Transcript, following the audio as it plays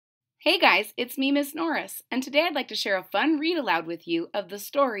Hey guys, it's me, Miss Norris, and today I'd like to share a fun read aloud with you of the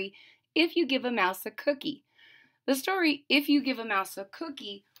story, If You Give a Mouse a Cookie. The story, If You Give a Mouse a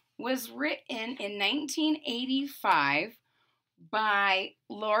Cookie, was written in 1985 by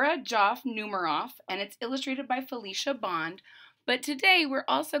Laura Joffe Numeroff, and it's illustrated by Felicia Bond. But today we're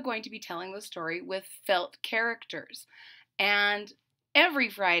also going to be telling the story with felt characters. And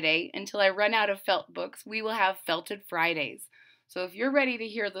every Friday, until I run out of felt books, we will have Felted Fridays. So if you're ready to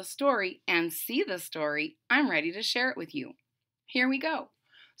hear the story and see the story, I'm ready to share it with you. Here we go.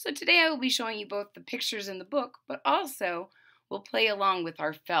 So today I will be showing you both the pictures in the book, but also we'll play along with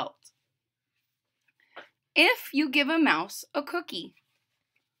our felt. If You Give a Mouse a Cookie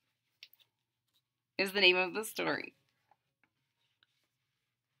is the name of the story.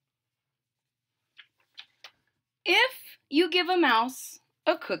 If you give a mouse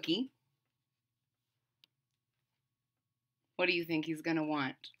a cookie, what do you think he's going to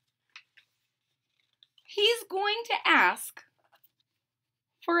want? He's going to ask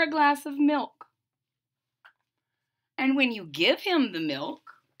for a glass of milk. And when you give him the milk,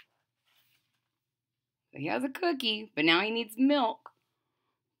 he has a cookie, but now he needs milk.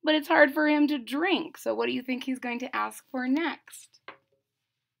 But it's hard for him to drink. So what do you think he's going to ask for next?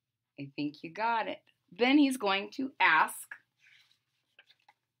 I think you got it. Then he's going to ask,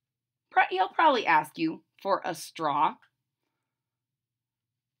 he'll probably ask you for a straw.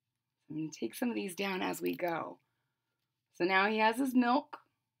 I'm going to take some of these down as we go. So now he has his milk.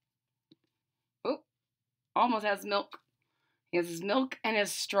 Oh, almost has milk. He has his milk and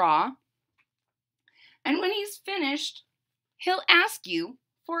his straw. And when he's finished, he'll ask you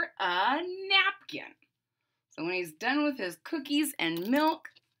for a napkin. So when he's done with his cookies and milk,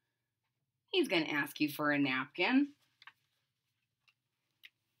 he's going to ask you for a napkin.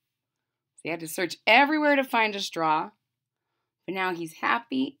 So he had to search everywhere to find a straw. But now he's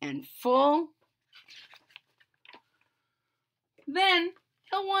happy and full. Then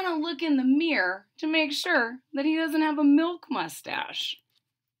he'll want to look in the mirror to make sure that he doesn't have a milk mustache.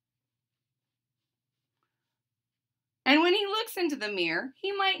 And when he looks into the mirror,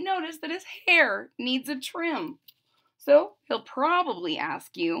 he might notice that his hair needs a trim. So he'll probably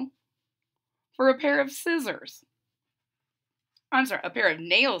ask you for a pair of scissors. I'm sorry, a pair of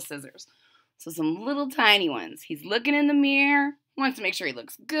nail scissors. So some little tiny ones. He's looking in the mirror, wants to make sure he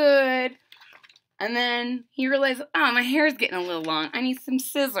looks good. And then he realizes, my hair's getting a little long. I need some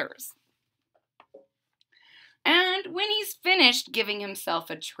scissors. And when he's finished giving himself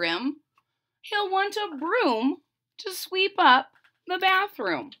a trim, he'll want a broom to sweep up the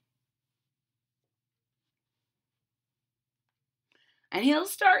bathroom. And he'll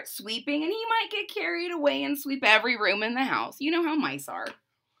start sweeping, and he might get carried away and sweep every room in the house. You know how mice are.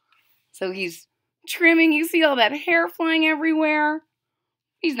 So he's trimming. You see all that hair flying everywhere.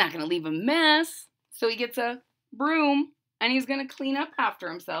 He's not going to leave a mess. So he gets a broom, and he's going to clean up after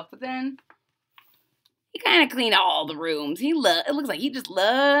himself. But then he kind of cleaned all the rooms. It looks like he just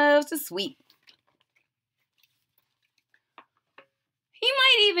loves to sweep. He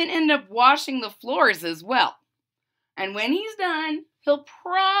might even end up washing the floors as well. And when he's done, he'll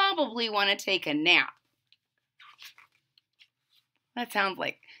probably want to take a nap. That sounds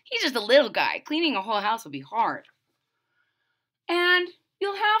like he's just a little guy. Cleaning a whole house would be hard. And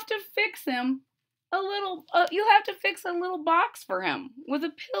you'll have to fix him you'll have to fix a little box for him with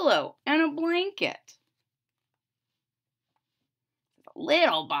a pillow and a blanket. A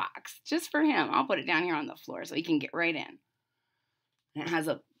little box just for him. I'll put it down here on the floor so he can get right in. And it has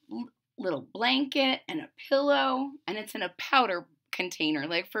a little blanket and a pillow, and it's in a powder container,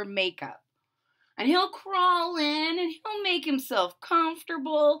 like for makeup. And he'll crawl in, and he'll make himself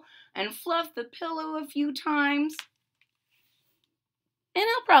comfortable and fluff the pillow a few times. And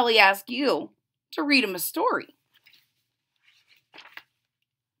he'll probably ask you to read him a story.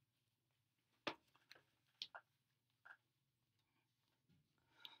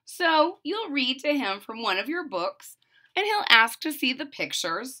 So you'll read to him from one of your books, and he'll ask to see the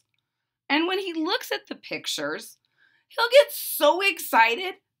pictures. And when he looks at the pictures, he'll get so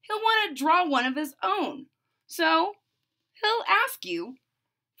excited, he'll want to draw one of his own. So he'll ask you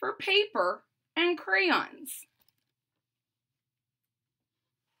for paper and crayons.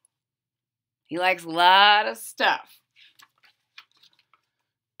 He likes a lot of stuff.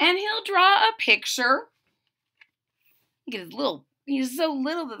 And he'll draw a picture. He's so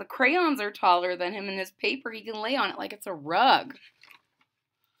little that the crayons are taller than him, and his paper he can lay on it like it's a rug.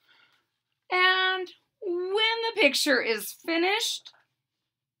 And when the picture is finished,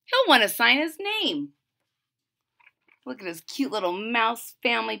 he'll want to sign his name. Look at his cute little mouse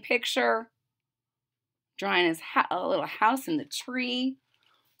family picture. Drawing a little house in the tree.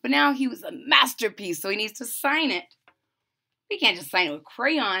 But now he was a masterpiece, so he needs to sign it. He can't just sign it with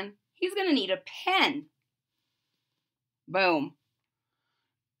crayon. He's going to need a pen. Boom.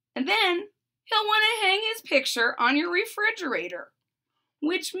 And then he'll want to hang his picture on your refrigerator,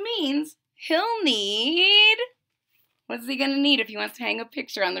 which means he'll need, what's he going to need if he wants to hang a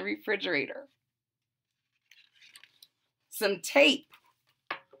picture on the refrigerator? Some tape.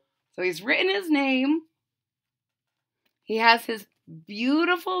 So he's written his name. He has his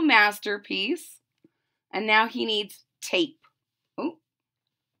beautiful masterpiece. And now he needs tape. Oh,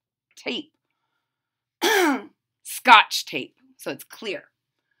 tape. Scotch tape, so it's clear.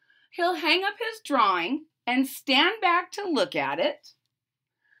 He'll hang up his drawing and stand back to look at it.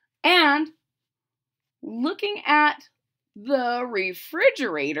 And looking at the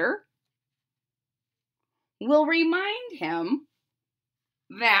refrigerator will remind him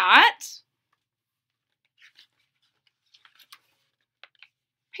that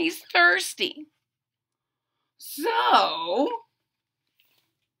he's thirsty. So,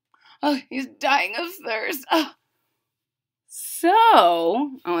 he's dying of thirst.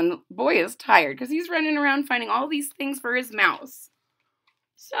 And the boy is tired because he's running around finding all these things for his mouse.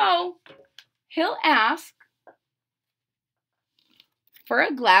 So, he'll ask for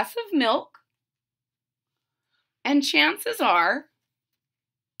a glass of milk, and chances are,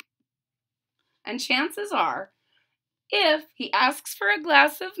 if he asks for a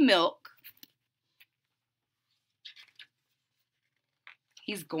glass of milk,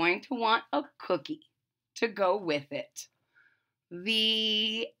 he's going to want a cookie to go with it.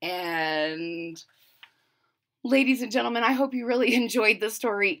 The end. Ladies and gentlemen, I hope you really enjoyed the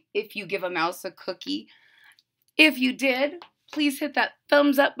story, If You Give a Mouse a Cookie. If you did, please hit that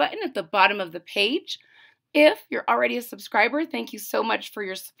thumbs up button at the bottom of the page. If you're already a subscriber, thank you so much for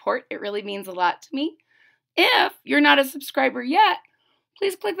your support. It really means a lot to me. If you're not a subscriber yet,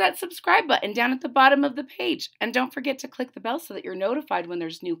 please click that subscribe button down at the bottom of the page. And don't forget to click the bell so that you're notified when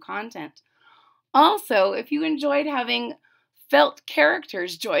there's new content. Also, if you enjoyed having felt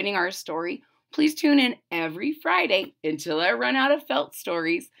characters joining our story, please tune in every Friday until I run out of felt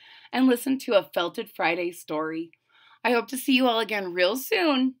stories and listen to a Felted Friday story. I hope to see you all again real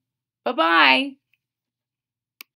soon. Bye-bye.